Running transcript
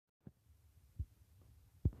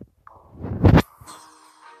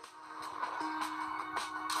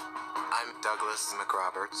I'm Douglas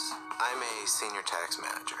McRoberts. I'm a senior tax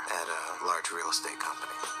manager at a large real estate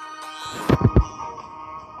company.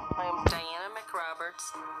 I'm Diana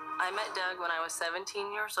McRoberts. I met Doug when I was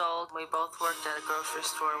 17 years old. We both worked at a grocery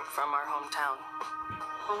store from our hometown.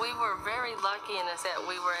 We were very lucky in that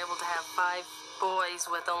we were able to have 5 boys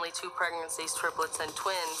with only 2 pregnancies, triplets, and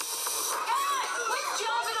twins. Guys, quit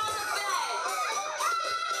jumping on the bed!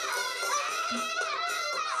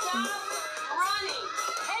 Stop running!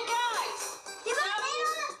 Hey guys!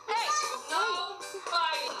 Hey, no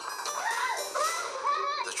fighting!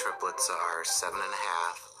 The triplets are 7 and a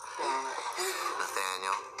half.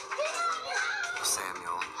 Nathaniel,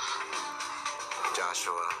 Samuel,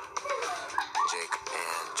 Joshua, Jake,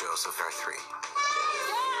 and Joseph are 3.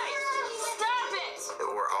 Guys, stop it!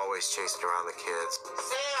 We're always chasing around the kids.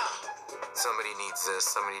 Sam! Somebody needs this,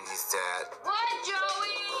 somebody needs that. What,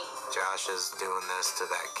 Joey? Josh is doing this to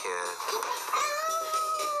that kid.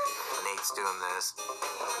 Nate's doing this.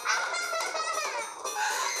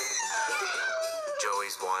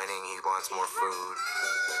 Joey's whining, he wants more food.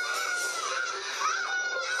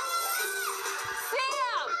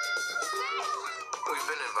 Sam! We've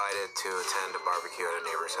been invited to attend a barbecue at a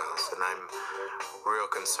neighbor's house, and I'm real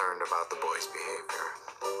concerned about the boys' behavior.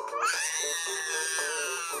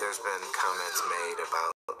 There's been comments made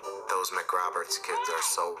about those McRoberts kids are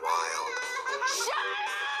so wild. Shut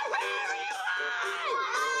up, everyone!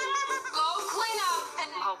 Go clean up and...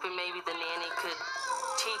 I'm hoping maybe the nanny could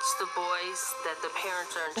teach the boys that the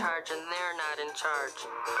parents are in charge and they're not in charge.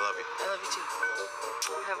 I love you. I love you too.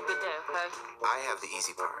 Have a good day, okay? I have the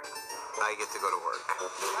easy part. I get to go to work.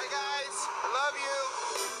 Hi, guys. I love you.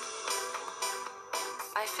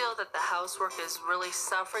 I feel that the housework is really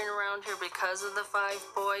suffering around here because of the 5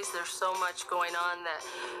 boys. There's so much going on that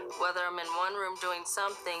whether I'm in one room doing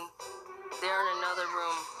something, they're in another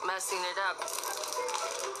room messing it up.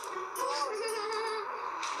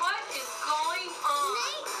 What is going on?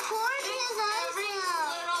 Every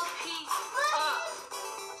little piece up.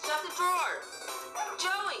 Shut the drawer.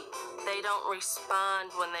 Joey! They don't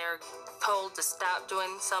respond when they're told to stop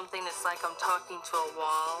doing something. It's like I'm talking to a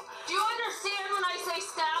wall. Do you understand when I say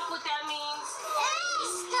stop what that means?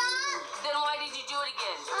 Stop! Then why did you do it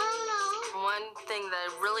again? One thing that I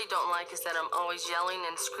really don't like is that I'm always yelling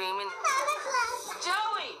and screaming.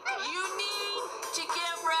 Joey, you need to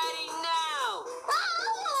get ready now.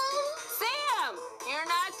 Sam, you're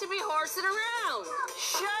not to be horsing around.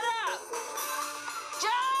 Shut up.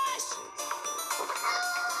 Josh!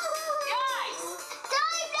 Guys!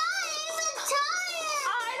 I'm not even tired!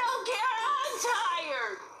 I don't care. I'm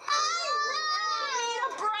tired. I need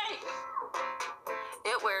a break.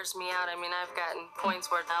 It wears me out. I mean, I've gotten points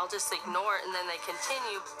where I'll just ignore it and then they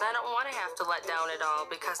continue. I don't want to have to let down at all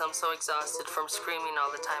because I'm so exhausted from screaming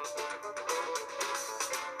all the time.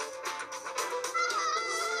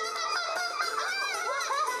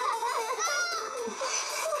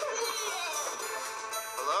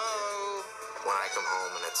 Hello? When I come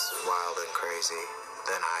home and it's wild and crazy,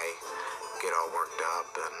 then I get all worked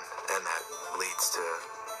up, and that leads to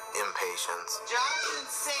impatience. Josh and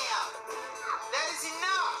Sam, that is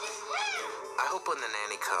enough. I hope when the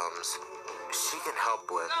nanny comes, she can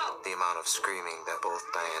help with the amount of screaming that both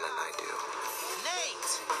Diana and I do.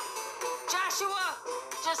 Nate! Joshua,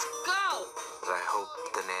 just go. I hope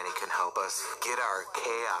the nanny can help us get our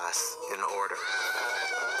chaos in order.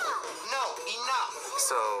 No, enough.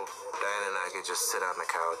 So Diana and I could just sit on the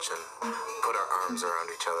couch and put our arms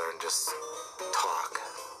around each other and just talk.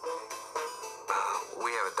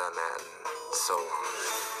 We haven't done that in so long.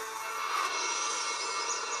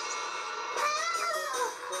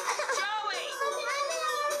 Joey!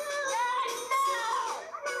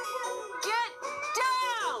 Get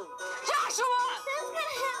down! Joshua!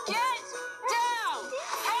 Get down!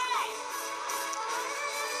 Hey!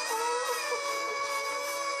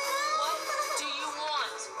 What do you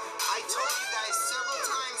want? I told you guys several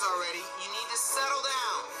times already, you need to settle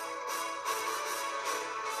down.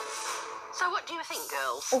 So what do you think,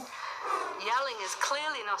 girls? Yelling is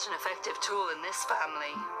clearly not an effective tool in this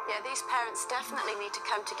family. Yeah, these parents definitely need to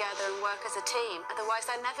come together and work as a team. Otherwise,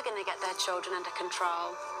 they're never going to get their children under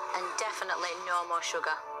control. And definitely no more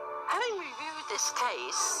sugar. Having reviewed this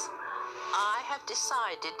case, I have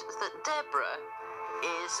decided that Deborah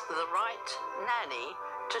is the right nanny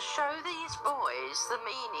to show these boys the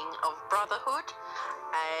meaning of brotherhood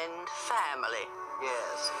and family.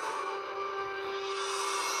 Yes.